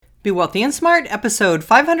Be Wealthy and Smart, episode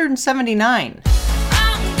 579.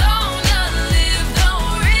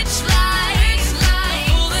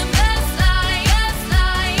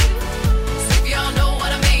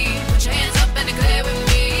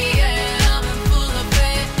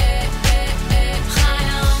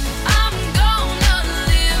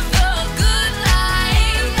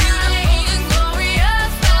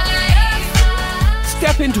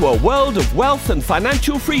 Step into a world of wealth and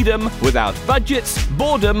financial freedom without budgets,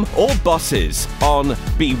 boredom, or bosses on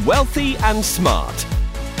Be Wealthy and Smart.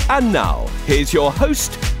 And now, here's your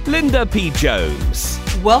host, Linda P. Jones.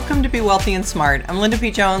 Welcome to Be Wealthy and Smart. I'm Linda P.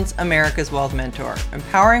 Jones, America's Wealth Mentor,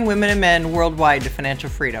 empowering women and men worldwide to financial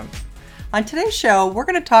freedom. On today's show, we're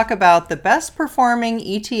going to talk about the best performing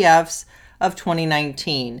ETFs of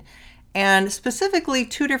 2019. And specifically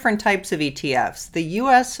two different types of ETFs, the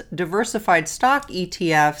U.S. Diversified Stock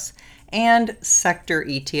ETFs and Sector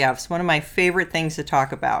ETFs, one of my favorite things to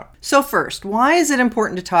talk about. So first, why is it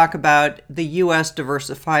important to talk about the U.S.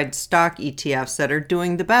 Diversified Stock ETFs that are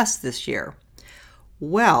doing the best this year?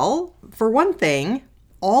 Well, for one thing,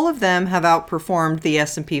 all of them have outperformed the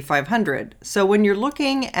S&P 500. So when you're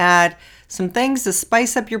looking at some things to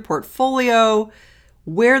spice up your portfolio,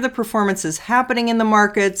 where the performance is happening in the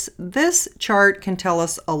markets, this chart can tell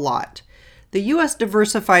us a lot. The U.S.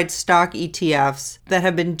 diversified stock ETFs that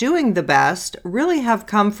have been doing the best really have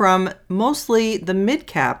come from mostly the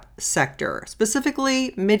mid-cap sector,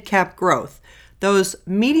 specifically mid-cap growth. Those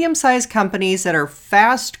medium-sized companies that are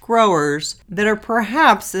fast growers that are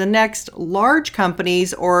perhaps the next large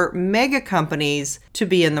companies or mega companies to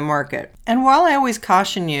be in the market. And while I always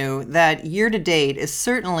caution you that year-to-date is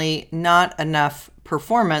certainly not enough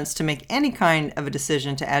performance to make any kind of a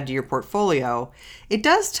decision to add to your portfolio, it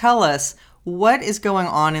does tell us what is going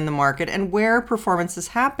on in the market and where performance is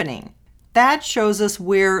happening. That shows us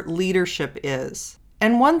where leadership is.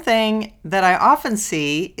 And one thing that I often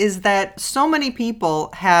see is that so many people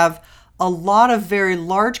have a lot of very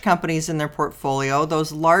large companies in their portfolio,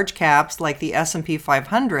 those large caps like the S&P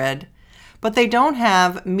 500, but they don't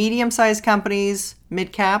have medium-sized companies,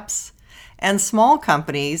 mid-caps, and small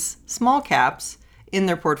companies, small caps, in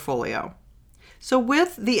their portfolio. So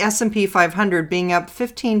with the S&P 500 being up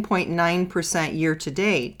 15.9% year to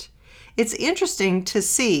date, it's interesting to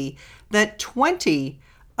see that 20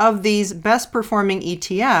 of these best performing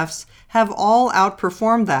ETFs have all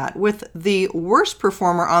outperformed that, with the worst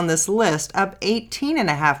performer on this list up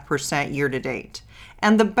 18.5% year to date,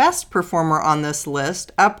 and the best performer on this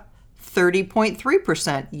list up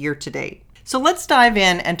 30.3% year to date. So let's dive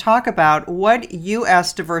in and talk about what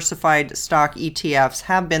U.S. diversified stock ETFs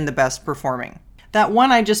have been the best performing. That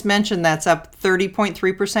one I just mentioned that's up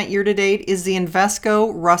 30.3% year to date is the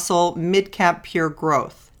Invesco Russell Midcap Pure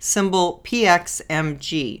Growth, symbol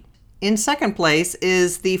PXMG. In second place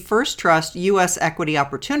is the First Trust U.S. Equity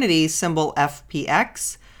Opportunities, symbol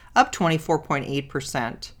FPX, up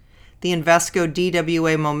 24.8%. The Invesco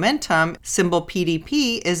DWA Momentum, symbol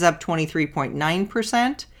PDP, is up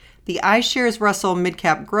 23.9%. The iShares Russell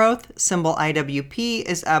Midcap Growth, symbol IWP,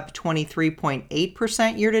 is up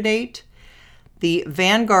 23.8% year to date. The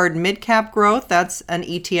Vanguard Midcap Growth, that's an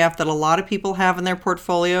ETF that a lot of people have in their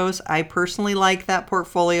portfolios. I personally like that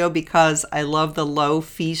portfolio because I love the low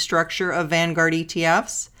fee structure of Vanguard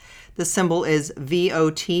ETFs. The symbol is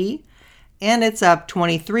VOT, and it's up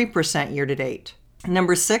 23% year to date.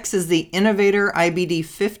 Number 6 is the Innovator IBD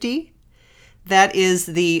 50. That is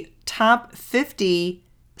the top 50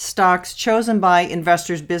 stocks chosen by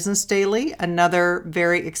Investors Business Daily, another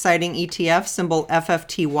very exciting ETF, symbol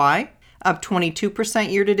FFTY, up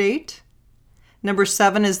 22% year to date. Number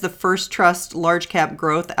 7 is the First Trust Large Cap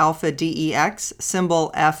Growth Alpha DEX,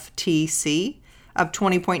 symbol FTC, up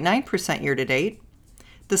 20.9% year to date.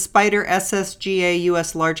 The Spider SSGA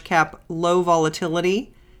US Large Cap Low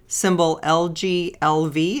Volatility, symbol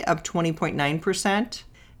LGLV, up 20.9%.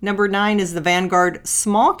 Number 9 is the Vanguard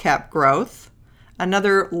Small Cap Growth,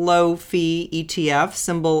 another low fee ETF,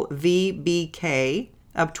 symbol VBK,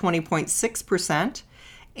 up 20.6%.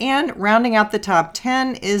 And rounding out the top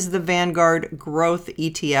 10 is the Vanguard Growth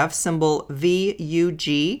ETF, symbol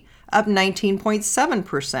VUG, up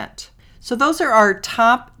 19.7%. So those are our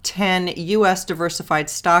top 10 U.S. diversified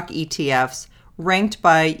stock ETFs ranked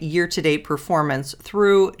by year-to-date performance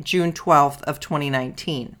through June 12th of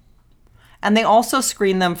 2019. And they also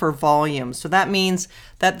screen them for volume. So that means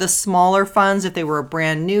that the smaller funds, if they were a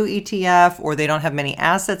brand new ETF or they don't have many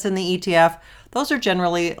assets in the ETF, those are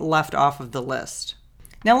generally left off of the list.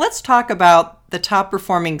 Now let's talk about the top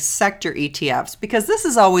performing sector ETFs, because this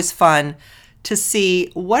is always fun to see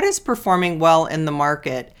what is performing well in the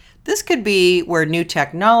market. This could be where new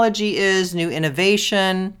technology is, new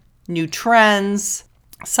innovation, new trends.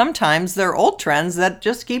 Sometimes they're old trends that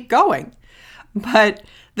just keep going. But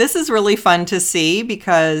this is really fun to see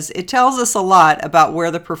because it tells us a lot about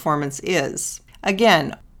where the performance is.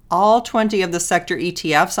 Again, all 20 of the sector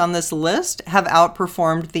ETFs on this list have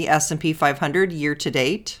outperformed the S&P 500 year to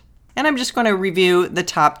date. And I'm just going to review the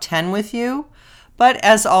top 10 with you. But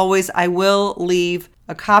as always, I will leave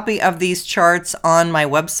a copy of these charts on my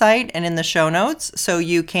website and in the show notes so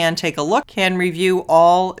you can take a look and review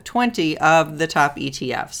all 20 of the top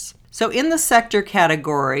ETFs. So in the sector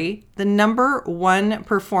category, the number one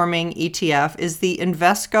performing ETF is the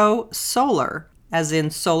Invesco Solar, as in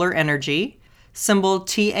solar energy, symbol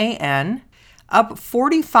TAN, up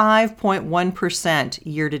 45.1%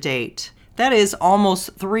 year to date. That is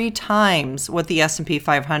almost 3 times what the S&P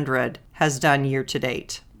 500 has done year to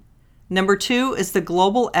date. Number 2 is the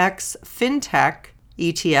Global X FinTech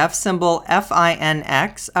ETF, symbol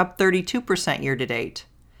FINX, up 32% year to date.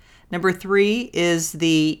 Number 3 is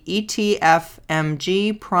the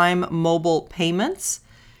ETFMG Prime Mobile Payments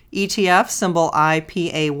ETF, symbol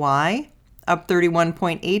IPAY, up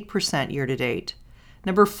 31.8% year to date.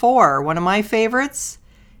 Number 4, one of my favorites,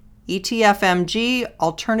 ETFMG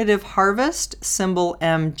Alternative Harvest, symbol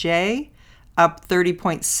MJ, up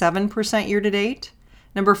 30.7% year to date.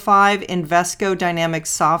 Number 5, Invesco Dynamics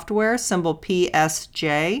Software, symbol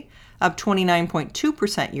PSJ, up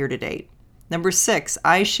 29.2% year to date. Number 6,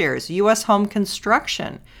 iShares U.S. Home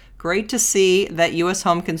Construction. Great to see that U.S.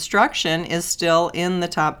 Home Construction is still in the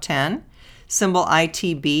top 10, symbol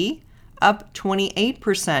ITB, up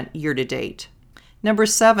 28% year to date. Number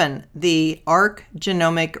 7, the ARC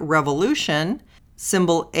Genomic Revolution,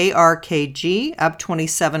 symbol ARKG, up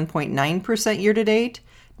 27.9% year to date.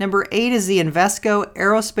 Number 8 is the Invesco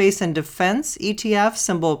Aerospace and Defense ETF,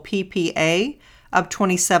 symbol PPA, up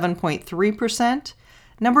 27.3%.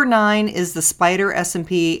 Number 9 is the Spider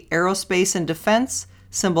S&P Aerospace and Defense,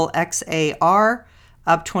 symbol XAR,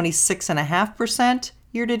 up 26.5%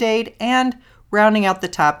 year to date. And rounding out the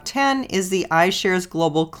top 10 is the iShares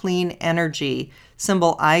Global Clean Energy,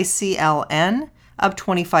 symbol ICLN, up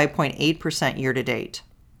 25.8% year to date.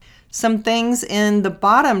 Some things in the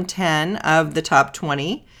bottom 10 of the top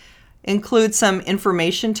 20 include some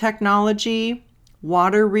information technology,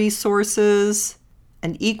 water resources,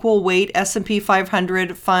 an equal weight S&P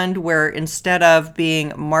 500 fund where instead of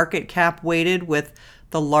being market cap weighted with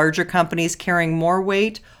the larger companies carrying more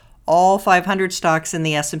weight, all 500 stocks in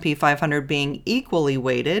the S&P 500 being equally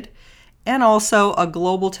weighted, and also a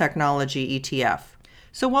global technology ETF.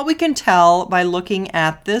 So what we can tell by looking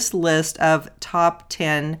at this list of top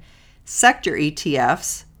 10 sector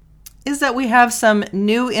ETFs is that we have some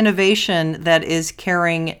new innovation that is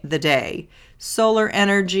carrying the day. Solar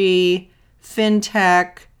energy,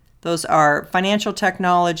 fintech, those are financial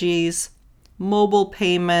technologies, mobile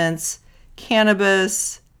payments,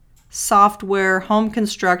 cannabis, software, home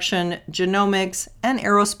construction, genomics, and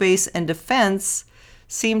aerospace and defense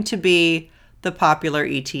seem to be the popular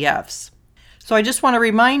ETFs. So I just want to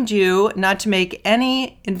remind you not to make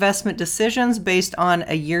any investment decisions based on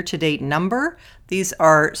a year-to-date number. These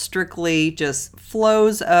are strictly just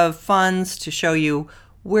flows of funds to show you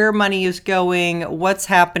where money is going, what's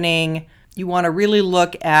happening. You want to really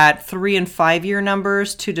look at 3 and 5 year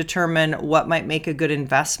numbers to determine what might make a good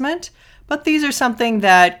investment. But these are something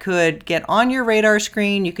that could get on your radar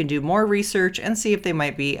screen. You can do more research and see if they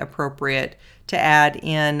might be appropriate to add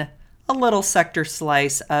in a little sector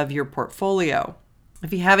slice of your portfolio.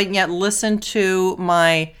 If you haven't yet listened to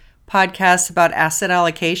my podcast about asset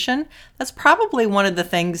allocation, that's probably one of the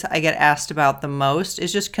things I get asked about the most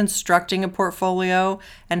is just constructing a portfolio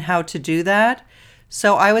and how to do that.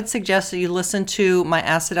 So I would suggest that you listen to my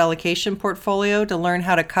asset allocation portfolio to learn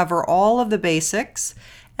how to cover all of the basics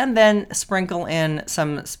and then sprinkle in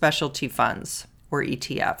some specialty funds or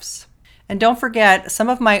ETFs. And don't forget, some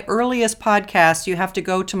of my earliest podcasts you have to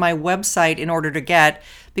go to my website in order to get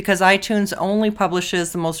because iTunes only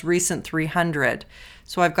publishes the most recent 300.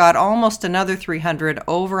 So I've got almost another 300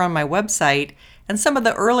 over on my website, and some of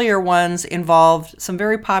the earlier ones involved some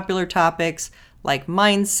very popular topics like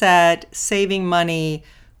mindset, saving money,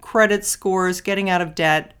 credit scores, getting out of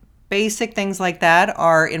debt. Basic things like that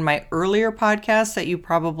are in my earlier podcasts that you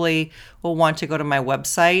probably will want to go to my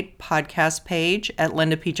website podcast page at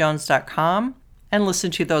lindapjones.com and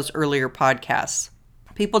listen to those earlier podcasts.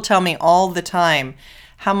 People tell me all the time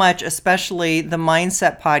how much, especially the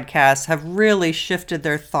mindset podcasts, have really shifted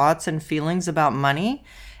their thoughts and feelings about money.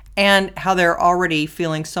 and how they're already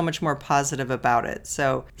feeling so much more positive about it.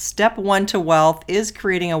 So step 1 to wealth is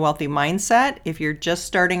creating a wealthy mindset. If you're just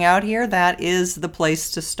starting out here, that is the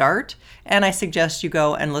place to start. And I suggest you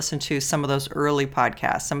go and listen to some of those early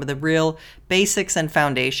podcasts, some of the real basics and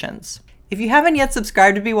foundations. If you haven't yet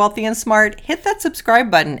subscribed to Be Wealthy and Smart, hit that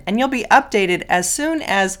subscribe button and you'll be updated as soon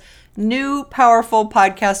as new powerful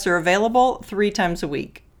podcasts are available 3 times a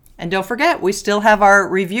week. And don't forget, we still have our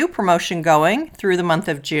review promotion going through the month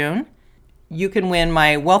of June. You can win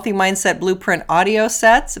my Wealthy Mindset Blueprint audio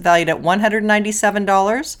sets valued at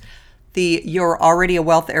 $197, the You're Already a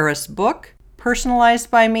Wealth Heiress book,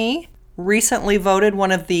 personalized by me, recently voted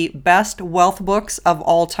one of the best wealth books of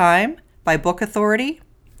all time by Book Authority,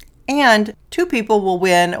 and 2 people will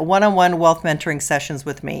win one-on-one wealth mentoring sessions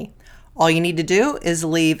with me. All you need to do is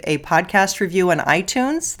leave a podcast review on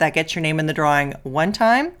iTunes. That gets your name in the drawing 1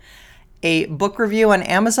 time. A book review on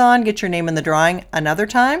Amazon gets your name in the drawing another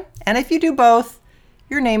time. And if you do both,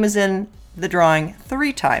 your name is in the drawing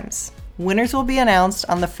 3 times. Winners will be announced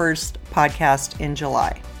on the first podcast in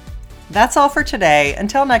July. That's all for today.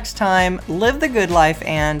 Until next time, live the good life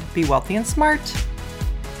and be wealthy and smart.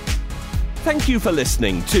 Thank you for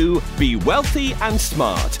listening to Be Wealthy and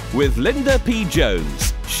Smart with Linda P.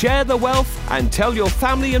 Jones. Share the wealth and tell your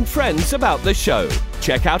family and friends about the show.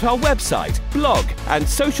 Check out our website, blog, and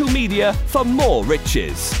social media for more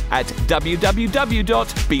riches at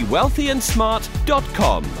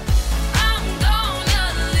www.bewealthyandsmart.com.